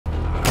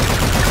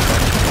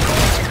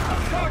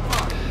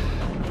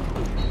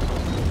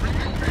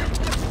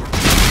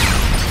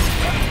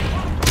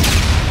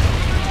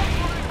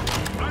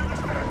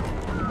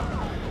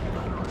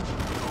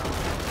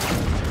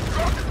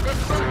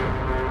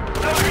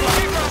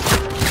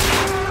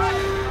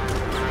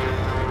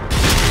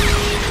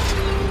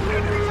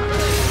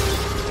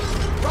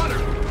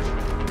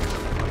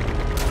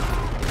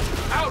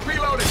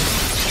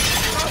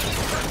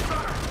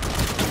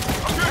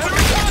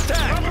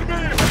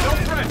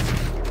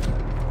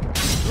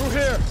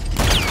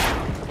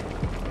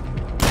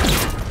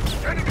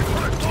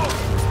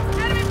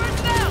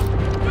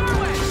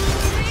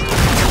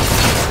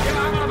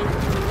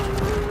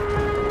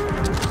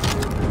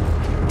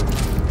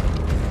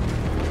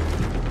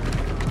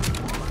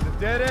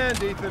Dead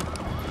end, Ethan.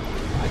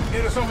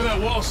 Get us over that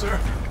wall, sir.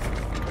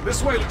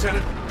 This way,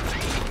 Lieutenant.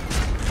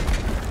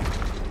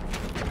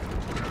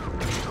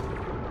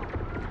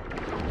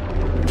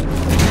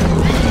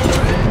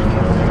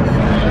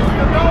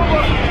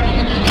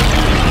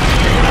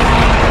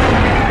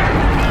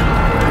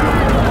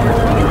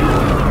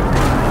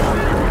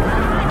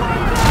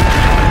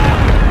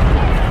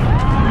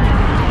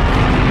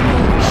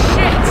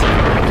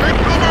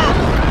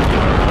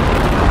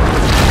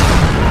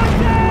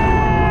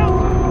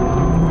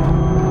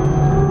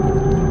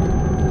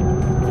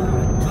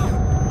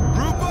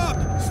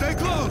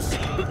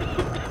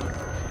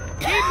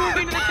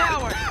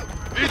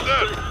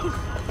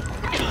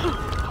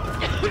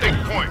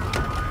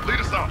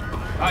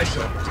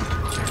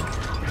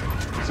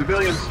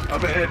 Civilians,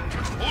 up ahead.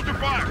 Hold your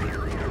fire!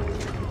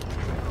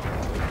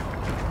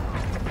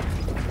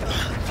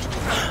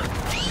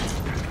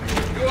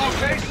 You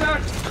okay,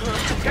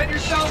 sir? Get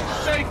yourself to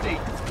safety.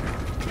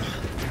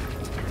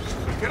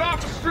 Get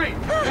off the street.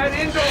 Head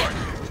indoors.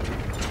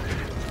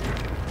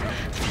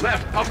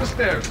 Left, up the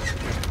stairs.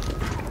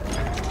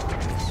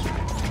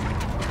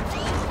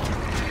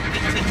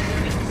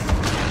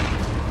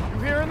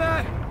 You hearing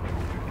that?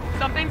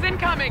 Something's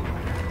incoming.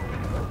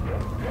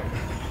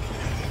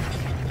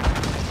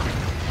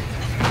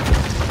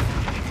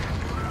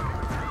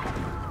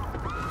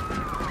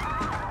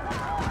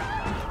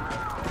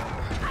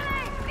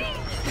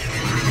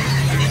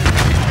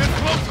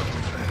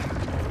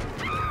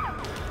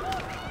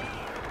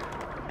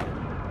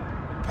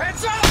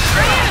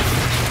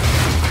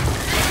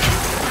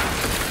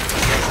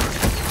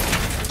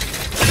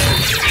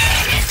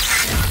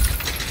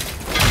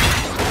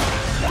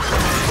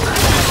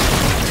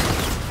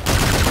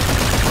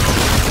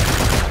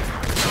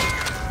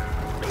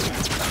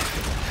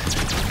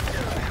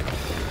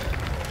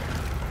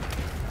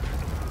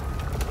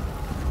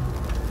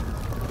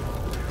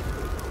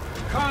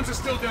 Cons are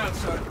still down,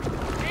 son.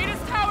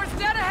 Datus Tower's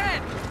dead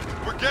ahead!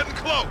 We're getting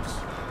close!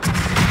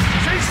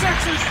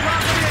 C-section's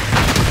dropping in!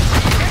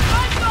 Get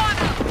guns on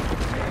him!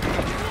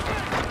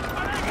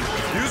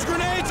 Use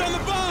grenades on the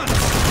bond!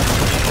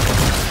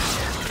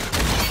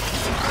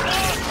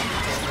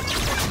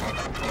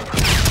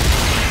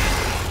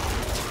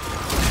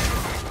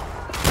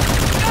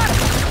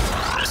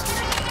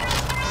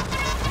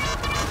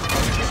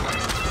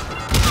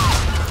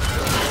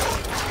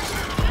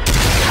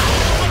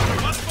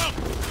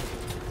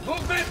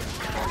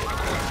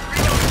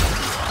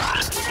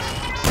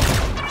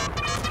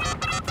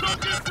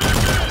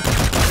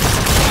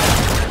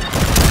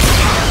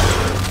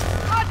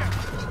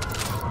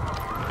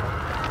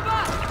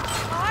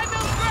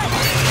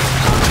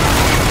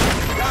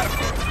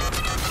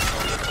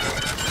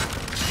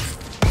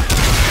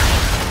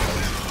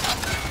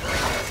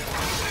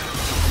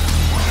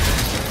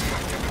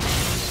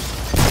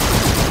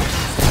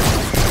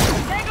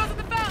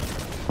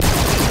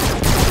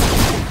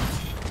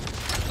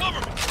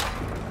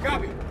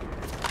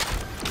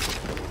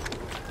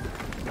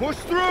 Push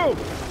through!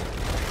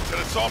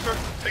 Lieutenant Salter,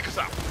 take us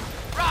out.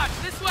 Raj,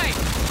 this way!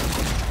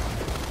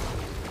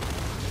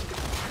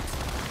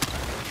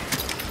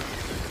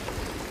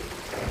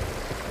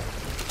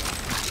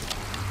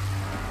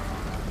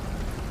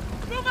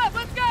 Move up,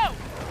 let's go!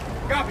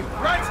 Copy.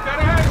 Right, dead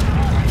ahead!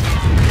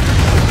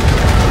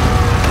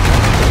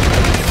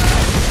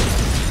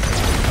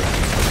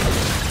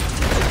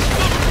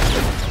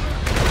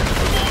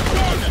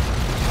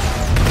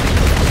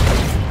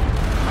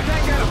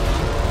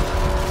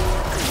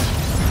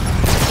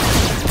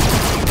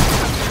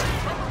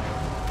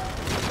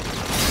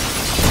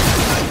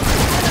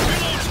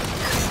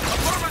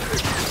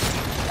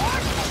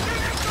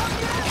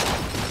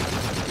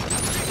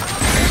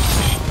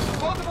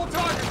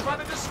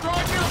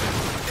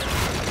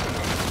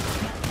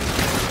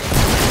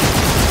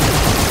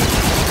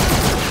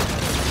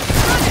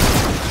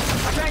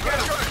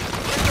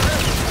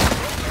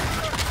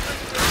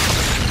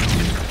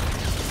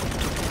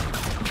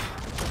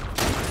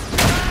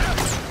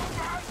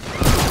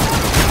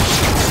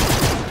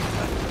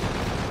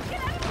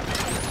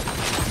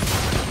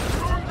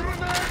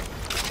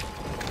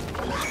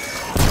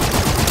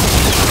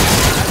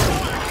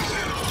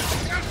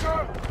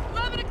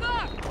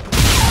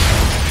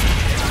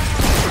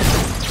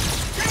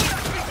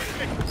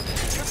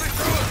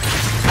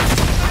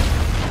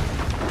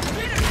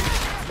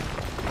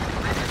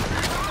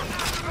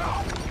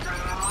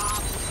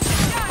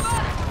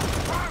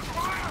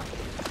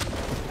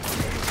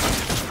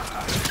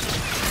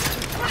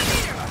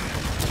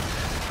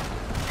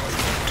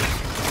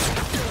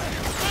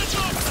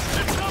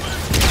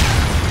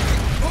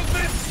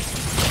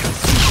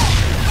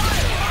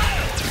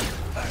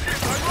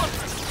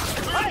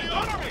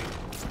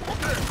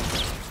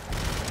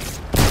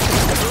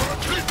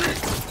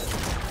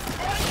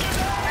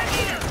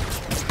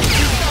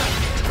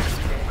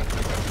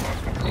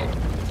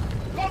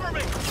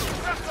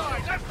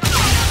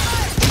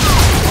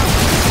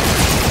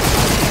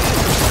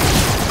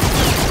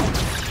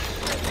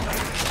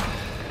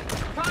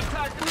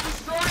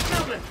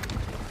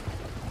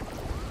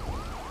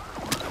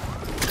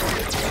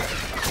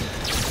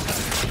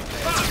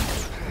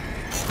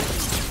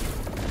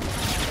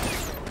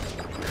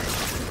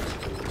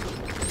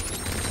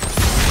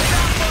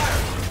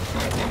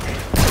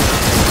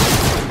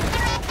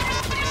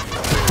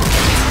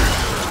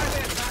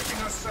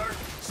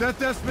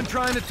 Seth's been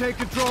trying to take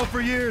control for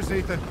years,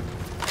 Ethan.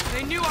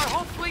 They knew our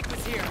whole fleet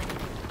was here.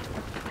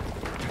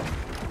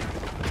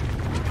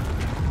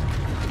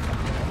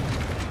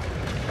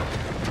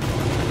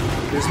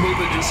 There's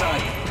movement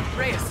inside.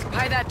 Reyes,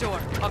 by that door.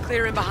 I'll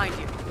clear in behind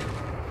you.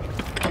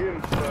 In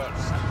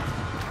first.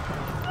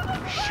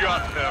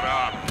 Shut her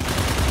up.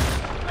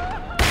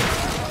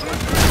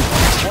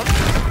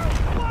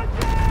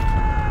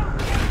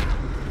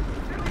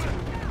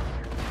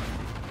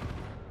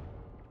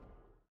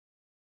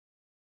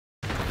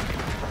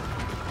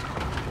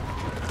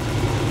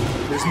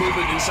 There's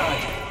movement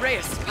inside.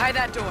 Reyes, by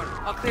that door.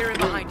 I'll clear in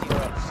behind you.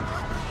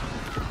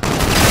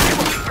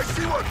 I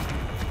see one!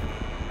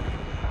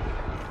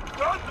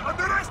 Don't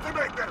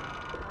underestimate them!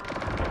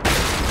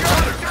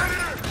 Get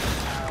it!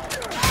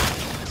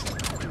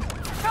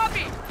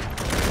 Copy!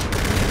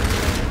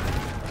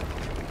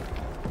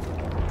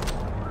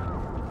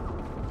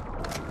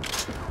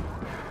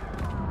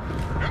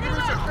 Enemies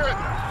ahead!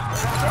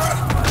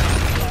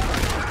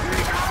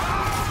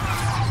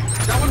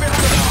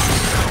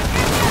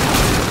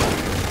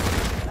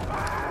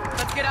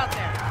 Let's get out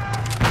there.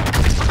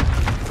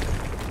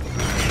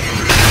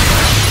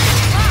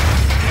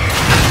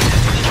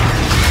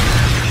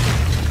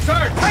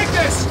 Sir, take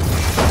this!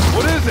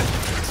 What is it?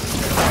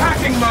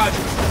 Hacking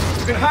module.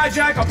 You can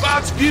hijack a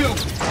bot's view.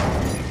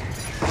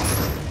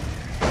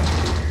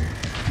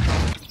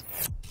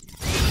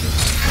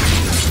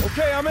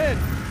 Okay, I'm in.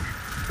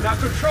 Now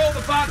control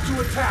the bot to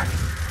attack.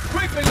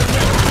 Quickly,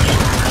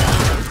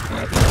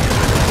 Lieutenant!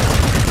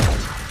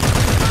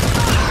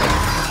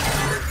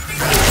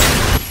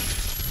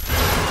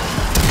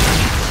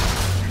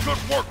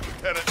 Good work,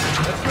 Lieutenant.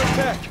 That's good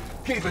tech.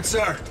 Keep it,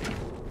 sir.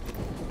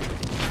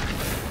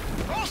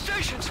 All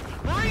stations,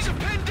 Marines are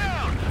pinned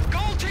down.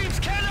 Gold teams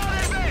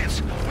cannot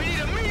advance. We need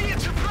immediate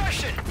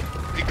suppression.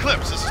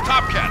 Eclipse, this is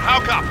Top Cat.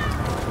 How copy?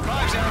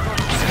 5 Zephyr,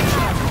 send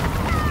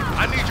traffic.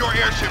 I need your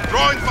airship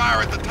drawing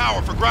fire at the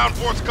tower for ground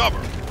force cover.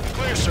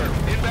 Clear, sir.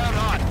 Inbound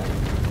hot.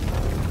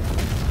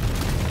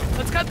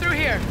 Let's cut through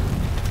here.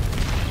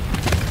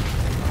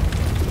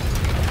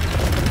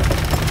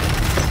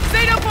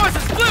 Zeta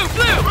forces! Blue!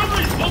 Blue!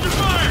 Hold your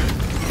fire!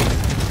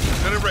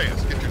 Lieutenant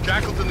Reyes, get your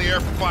jackals in the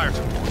air for fire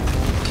support.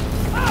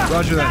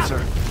 Roger that,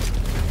 sir.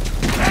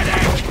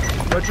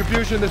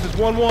 Retribution, this is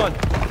 1-1.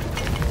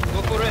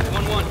 Go for it,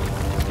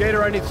 1-1.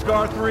 Gator, I need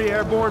Scar 3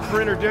 airborne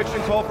for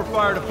interdiction. Call for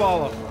fire to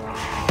follow.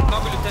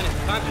 Copy, Lieutenant.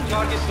 Time to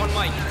target 1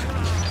 mic.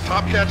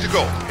 Top Cat to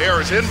go.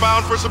 Air is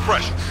inbound for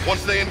suppression.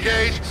 Once they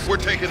engage, we're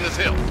taking this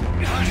hill.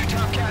 Behind you,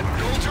 Top Cat.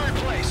 Gold to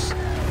replace.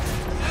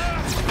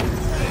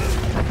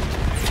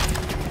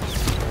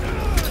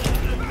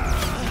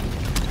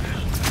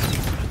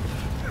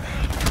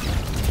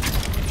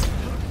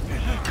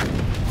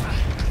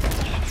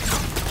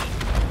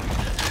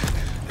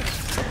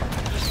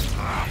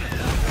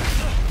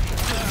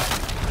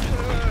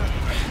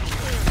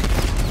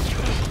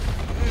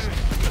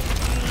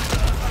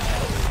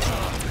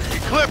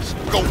 Eclipse,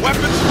 go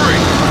weapons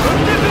free!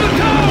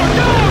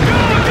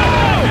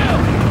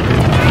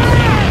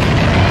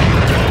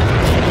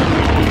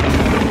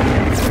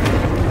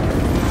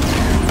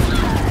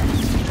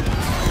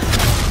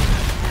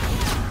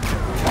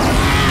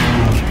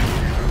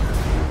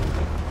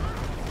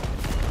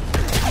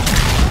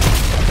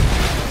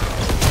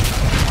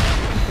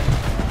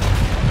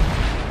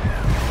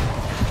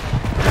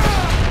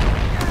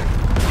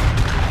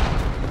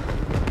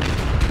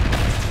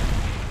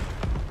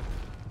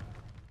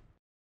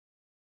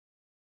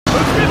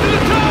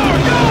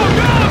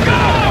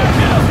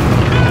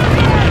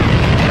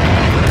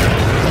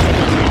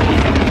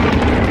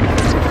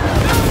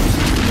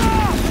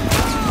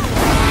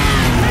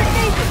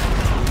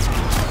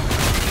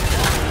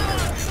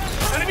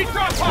 Enemy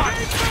drop pod!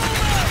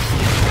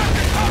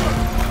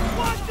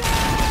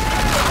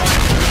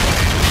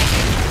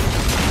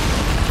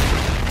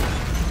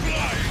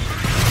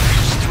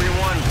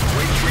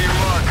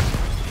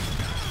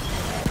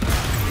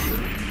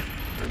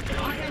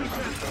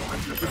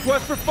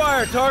 Request for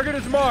fire. Target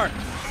is marked.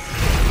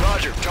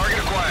 Roger. Target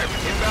acquired.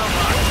 Inbound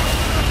hot.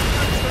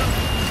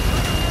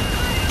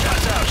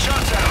 Shots out.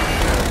 Shots out.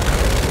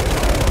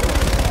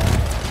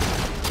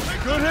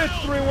 Good hit,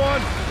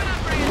 3-1.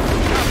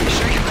 Copy.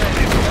 Shake it,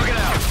 bandit. Target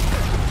out.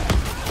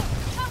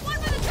 One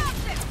with the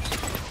chopstick!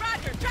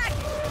 Roger, track it!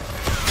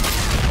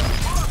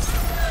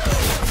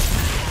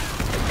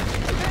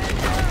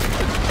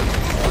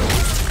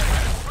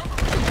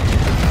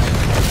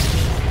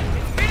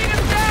 It's beating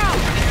us down!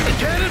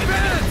 Can't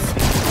advance!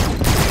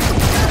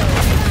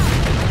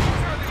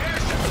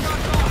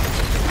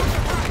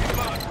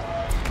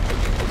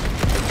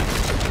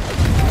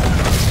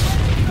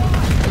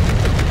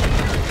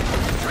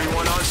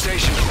 On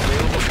station,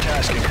 available for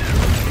tasking.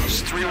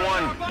 It's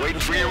 3-1,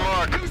 waiting for your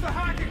mark. Use the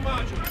hacking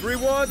module.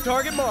 3-1,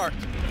 target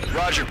marked.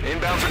 Roger,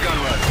 inbound for gun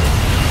run.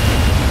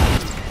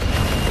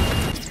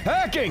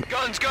 Hacking!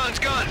 Guns, guns,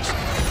 guns!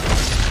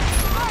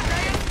 Come on,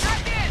 Reyes,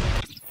 track in!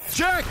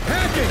 Check!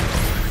 Hacking!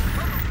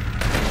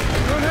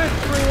 Good hit,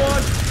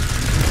 3-1.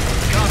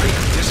 Copy,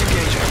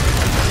 disengaging.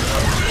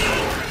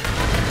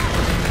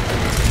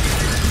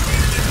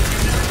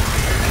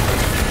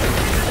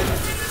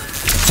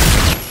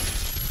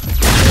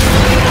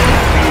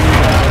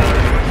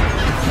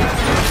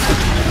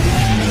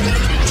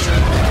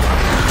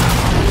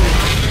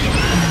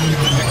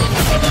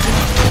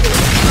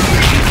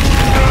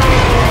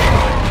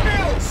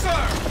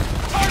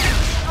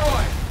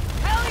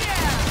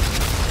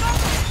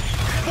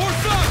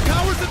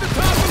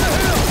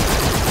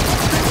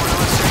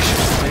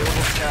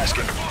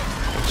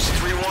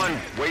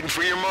 3-1, waiting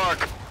for your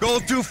mark.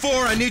 Gold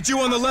 2-4, I need you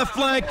on the left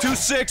flank.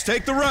 2-6,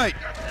 take the right.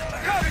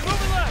 Copy,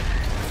 moving left.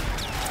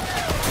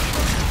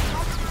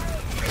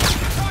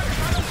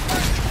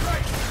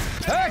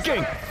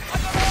 Hacking!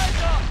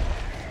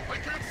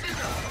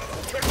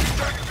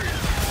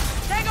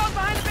 Tango's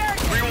behind the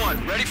barricade.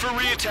 3-1, ready for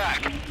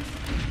re-attack.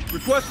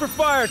 Request for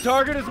fire,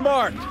 target is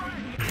marked.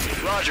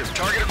 Roger,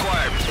 target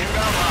acquired.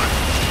 Inbound hot.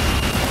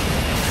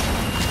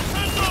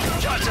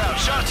 Shots out,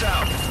 shots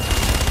out.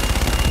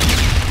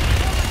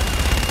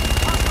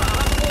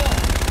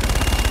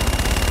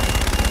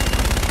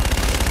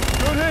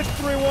 Good hit,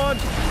 3-1.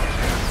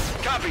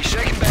 Copy,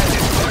 shaking bandit.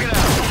 Plug it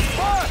out.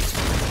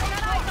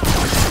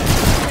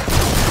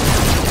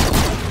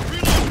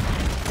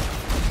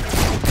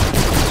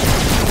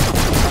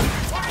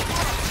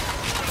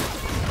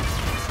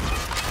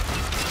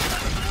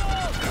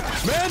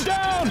 Man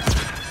down!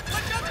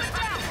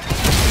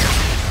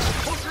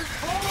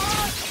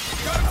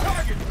 Got a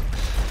target.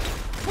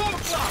 12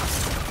 o'clock.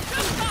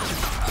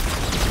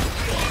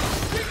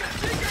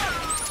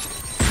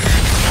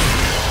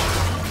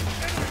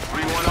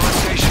 3-1 on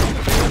station,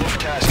 available for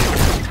tasking.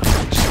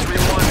 This is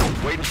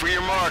 3-1, waiting for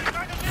your mark.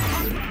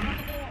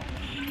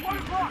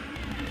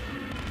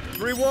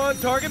 3-1,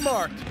 target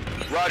marked.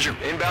 Roger,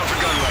 inbound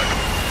for gun run.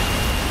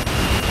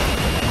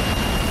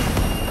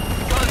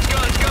 Guns,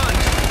 guns,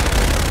 guns!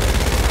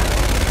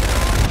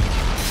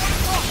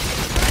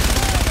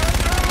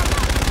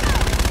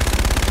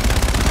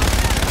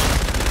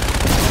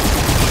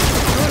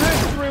 Good hit,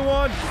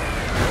 3-1.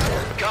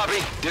 Copy,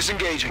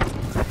 disengaging. We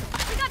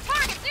got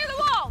targets near the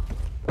wall.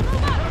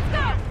 Move up, let's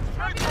go.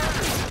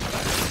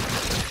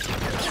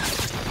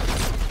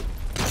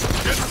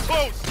 Get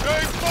close!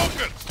 Stay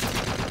focused!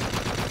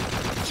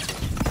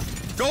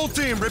 Gold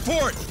team,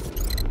 report.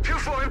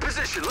 2-4 in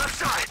position, left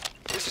side.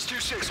 This is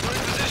 2-6, we're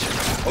in position.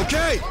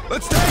 Okay,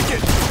 let's take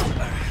it.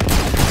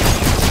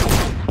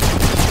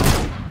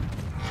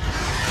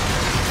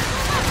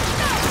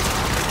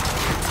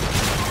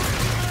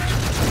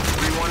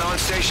 3-1 on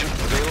station,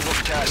 available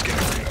for tasking.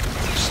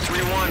 This is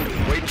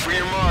 3-1, waiting for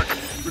your mark.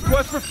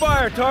 Request for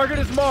fire, target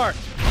is marked.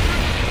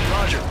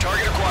 Roger,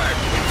 target acquired.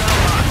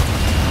 Inbound hot.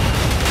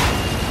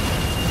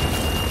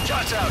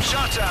 Shots out,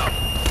 shots out.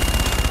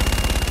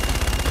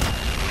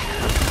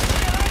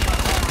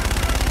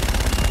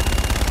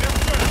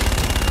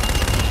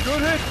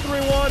 Good hit,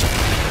 3-1.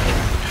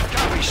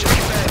 Copy,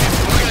 shaking bandit.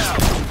 Plug it out.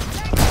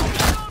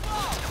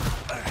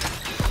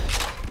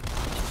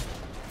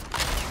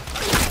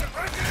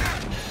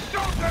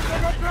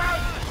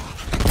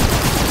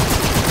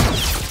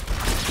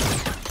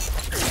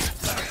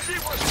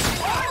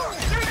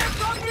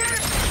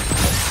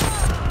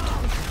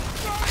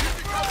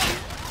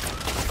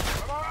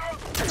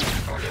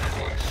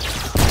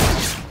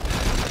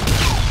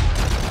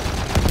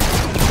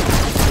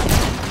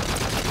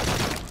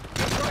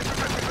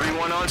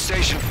 On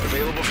station,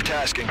 available for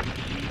tasking.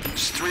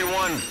 This is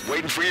 3-1,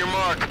 waiting for your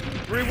mark.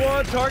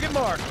 3-1, target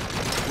marked.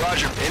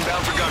 Roger,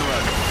 inbound for gun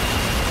run.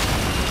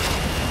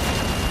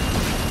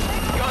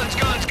 Guns,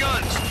 guns,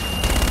 guns!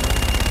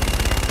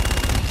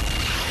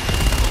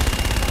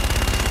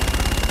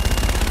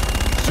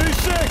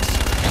 C6!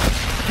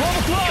 12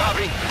 o'clock!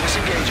 Copy,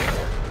 disengaging.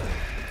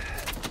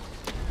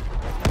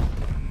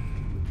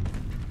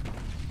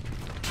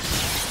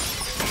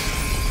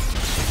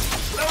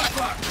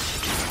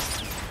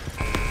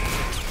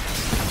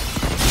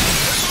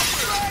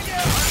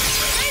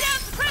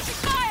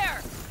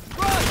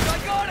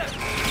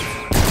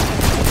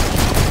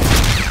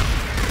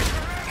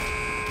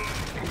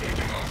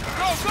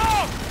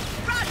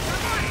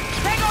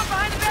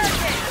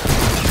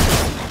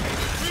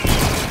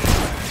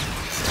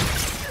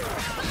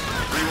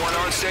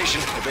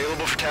 Station,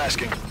 available for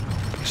tasking.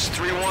 This is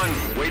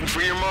 3-1, waiting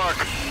for your mark.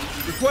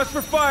 Request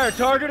for fire,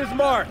 target is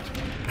marked.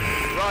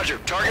 Roger,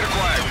 target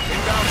acquired.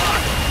 Inbound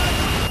hot.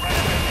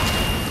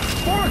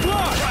 4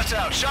 o'clock! Shots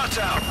out, shots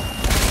out.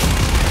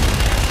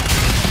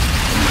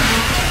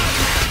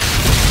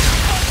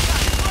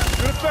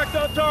 Good effect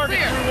on target,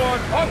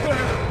 3-1. All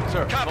clear.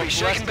 Sir. Copy,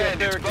 shaking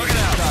bandits, plug it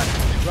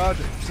out.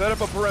 Roger, set up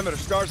a perimeter.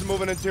 Stars are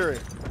moving interior.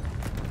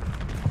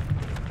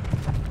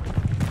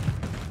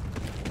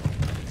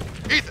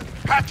 Ethan,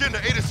 patch into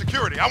Ada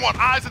security. I want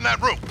eyes in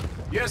that room.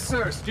 Yes,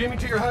 sir. Steaming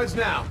to your HUDs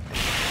now.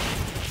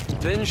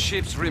 10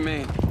 ships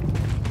remain.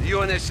 The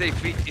UNSA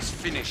fleet is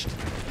finished.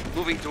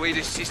 Moving to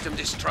Ada's system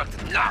destruct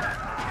now.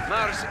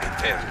 Mars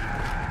Eternal.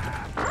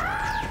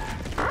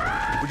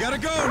 We gotta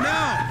go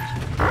now!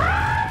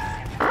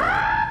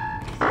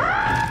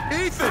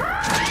 Ethan,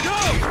 go!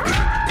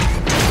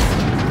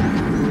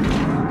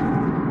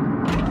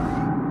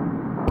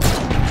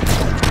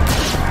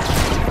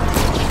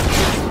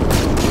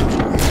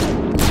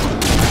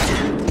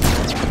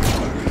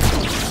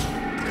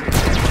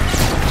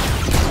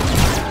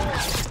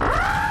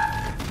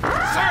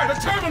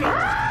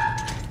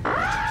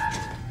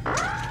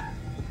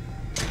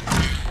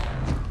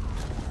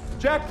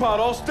 Jackpot,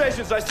 all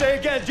stations. I say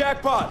again,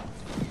 jackpot.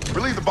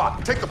 Relieve the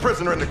bot. Take the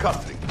prisoner into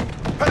custody.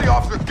 Petty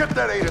officers, get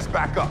that ATIS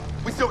back up.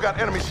 We still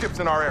got enemy ships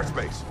in our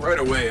airspace. Right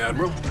away,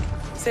 Admiral.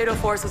 Sado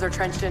forces are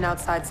trenched in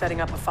outside,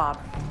 setting up a fob.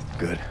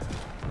 Good.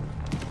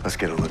 Let's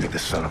get a look at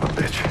this son of a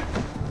bitch.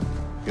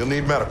 You'll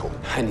need medical.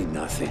 I need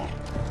nothing.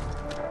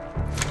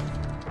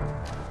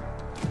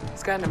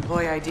 He's got an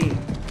employee ID.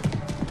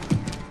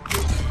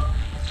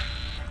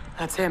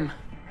 That's him.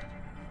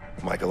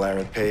 Michael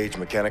Aaron Page,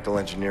 Mechanical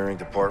Engineering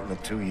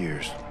Department, 2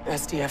 years.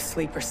 SDF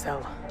sleeper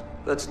cell.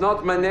 That's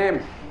not my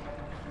name.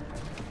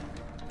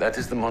 That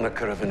is the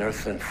moniker of an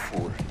earthling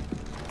fool.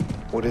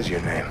 What is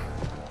your name?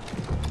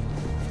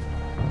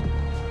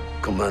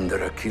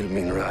 Commander Akil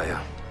Minraya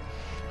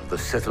of the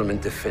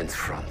Settlement Defense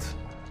Front.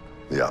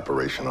 The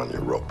operation on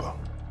Europa.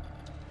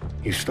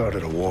 You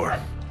started a war.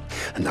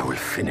 And I will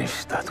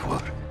finish that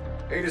war.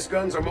 Aegis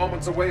guns are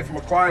moments away from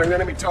acquiring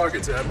enemy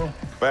targets, Admiral.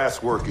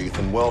 Fast work,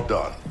 Ethan. Well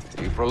done.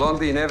 You prolong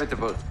the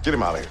inevitable. Get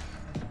him out of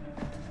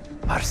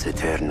here. Ars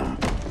Eternum.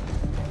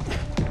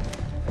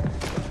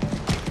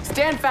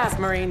 Stand fast,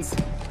 Marines.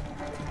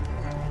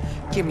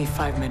 Give me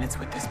 5 minutes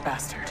with this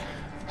bastard.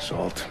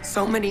 Salt.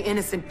 So many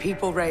innocent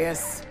people,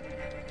 Reyes.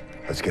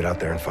 Let's get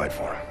out there and fight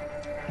for him.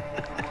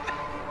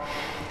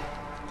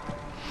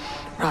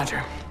 Roger.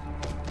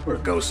 Where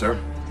it goes, sir?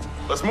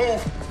 Let's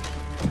move.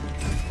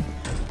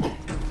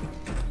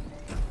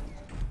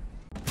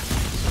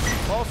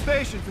 All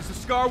stations, this is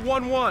Scar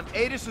 1-1.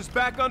 ATIS is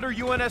back under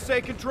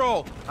UNSA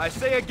control. I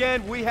say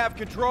again, we have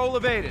control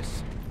of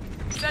ATIS.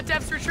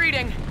 SETDEF's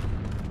retreating.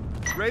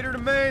 Raider to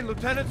main,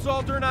 Lieutenant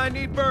Salter and I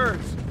need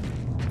birds.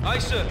 Aye,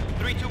 sir.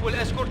 3-2 will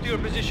escort to your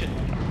position.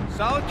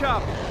 Solid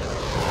copy.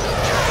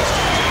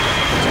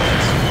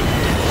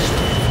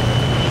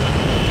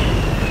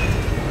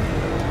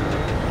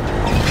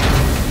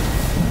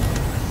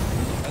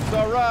 That's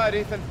all right,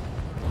 Ethan.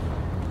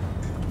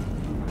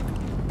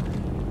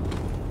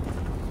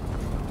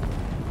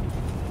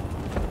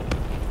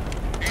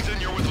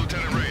 Ethan, you're with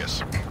Lieutenant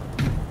Reyes.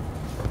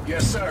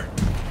 Yes, sir.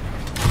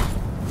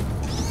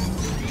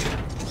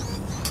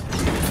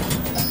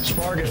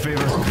 Spark it,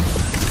 Fever.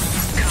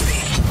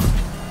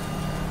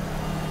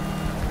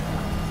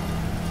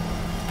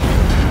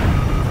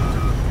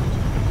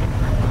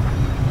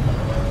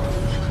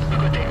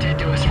 Look what they did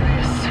to us,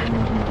 Reyes.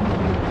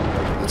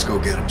 Let's go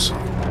get him, son.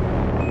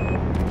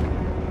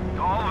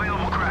 All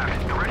available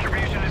craft. The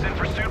Retribution is in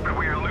pursuit, but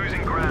we are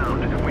losing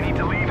ground. We need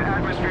to leave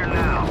atmosphere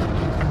now.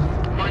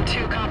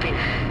 1-2, copy.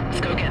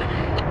 Let's go get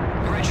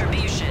him.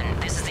 Retribution,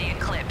 this is the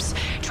Eclipse.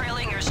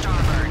 Trailing your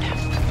starboard.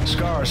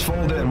 Scars,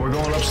 fold in. We're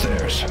going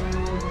upstairs.